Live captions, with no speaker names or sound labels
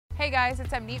Hey guys,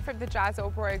 it's Amneet from the Jas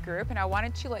Oberoi Group, and I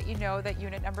wanted to let you know that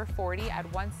unit number 40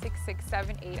 at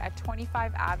 16678 at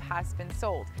 25 Ave has been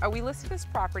sold. We listed this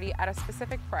property at a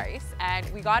specific price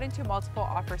and we got into a multiple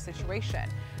offer situation.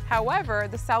 However,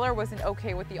 the seller wasn't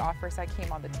okay with the offers that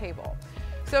came on the table.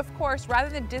 So of course, rather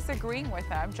than disagreeing with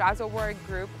them, Jas Oberoi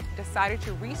Group decided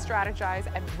to re-strategize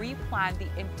and replan the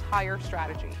entire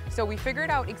strategy. So we figured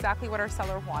out exactly what our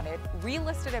seller wanted,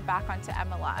 relisted it back onto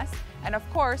MLS, and of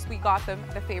course, we got them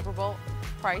the favorable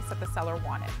price that the seller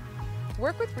wanted.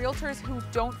 Work with realtors who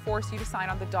don't force you to sign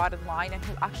on the dotted line and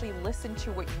who actually listen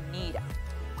to what you need.